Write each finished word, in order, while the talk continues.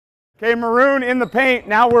Okay, maroon in the paint.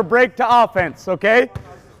 Now we're break to offense, okay?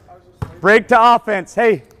 Break to offense.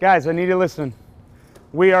 Hey, guys, I need you to listen.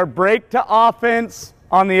 We are break to offense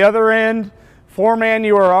on the other end. Four-man,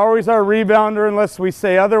 you are always our rebounder unless we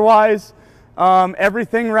say otherwise.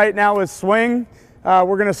 Everything right now is swing.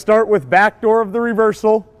 We're going to start with backdoor of the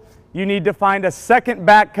reversal. You need to find a second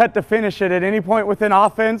back cut to finish it at any point within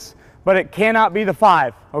offense, but it cannot be the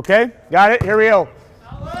 5, okay? Got it? Here we go.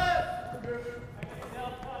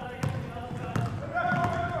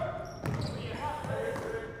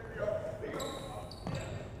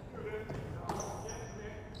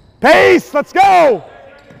 Pace, let's go.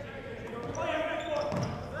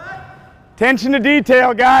 Attention to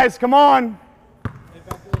detail, guys, come on.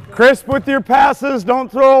 Crisp with your passes,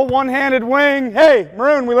 don't throw a one-handed wing. Hey,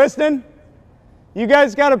 Maroon, we listening? You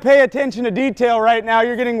guys got to pay attention to detail right now.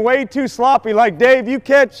 You're getting way too sloppy. Like, Dave, you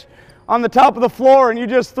catch on the top of the floor and you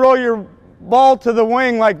just throw your ball to the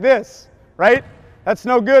wing like this, right? That's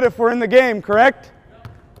no good if we're in the game, correct?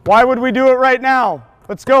 Why would we do it right now?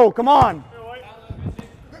 Let's go, come on.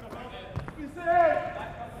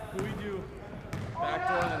 Do we do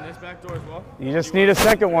backdoor and then this backdoor as well? You just need a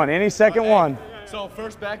second one, any second one. So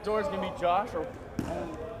first backdoor is going to be Josh, or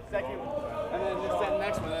second, and then it's that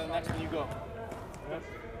next one, and then the next one you go.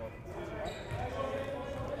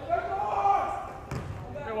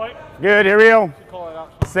 Good, here we go.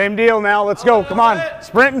 Same deal now, let's go, come on.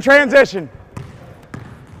 Sprint and transition.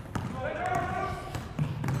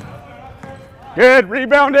 Good,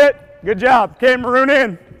 rebound it. Good job. Okay, maroon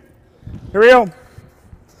in. Here we go.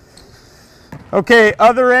 Okay,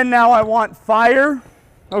 other end now I want fire.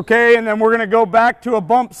 Okay, and then we're going to go back to a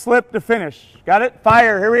bump slip to finish. Got it?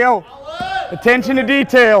 Fire, here we go. Attention to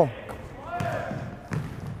detail.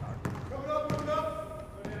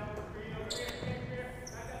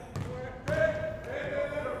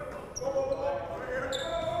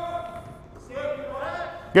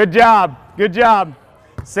 Good job, good job.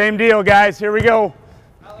 Same deal, guys, here we go.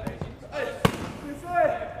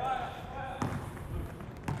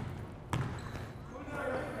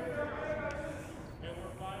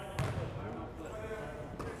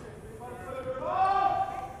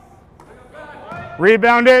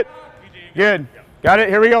 Rebound it. Good. Got it.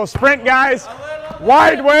 Here we go. Sprint, guys.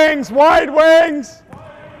 Wide wings. Wide wings.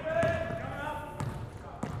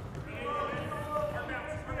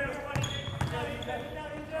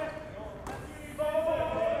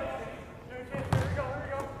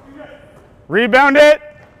 Rebound it.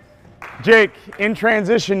 Jake, in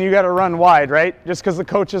transition, you got to run wide, right? Just because the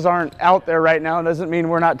coaches aren't out there right now doesn't mean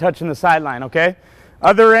we're not touching the sideline, okay?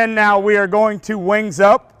 Other end now, we are going to wings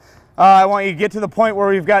up. I want you to get to the point where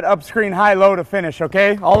we've got up screen high low to finish,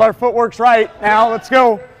 okay? All our footwork's right now. Let's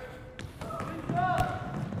go.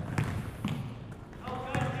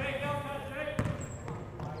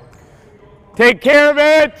 Take care of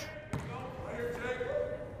it.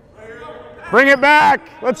 Bring it back.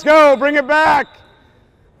 Let's go. Bring it back.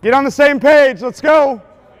 Get on the same page. Let's go.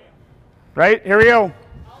 Right? Here we go.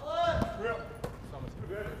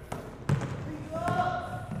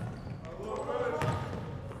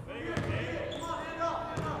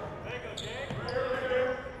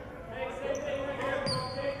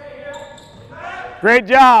 Great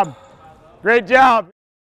job. Great job.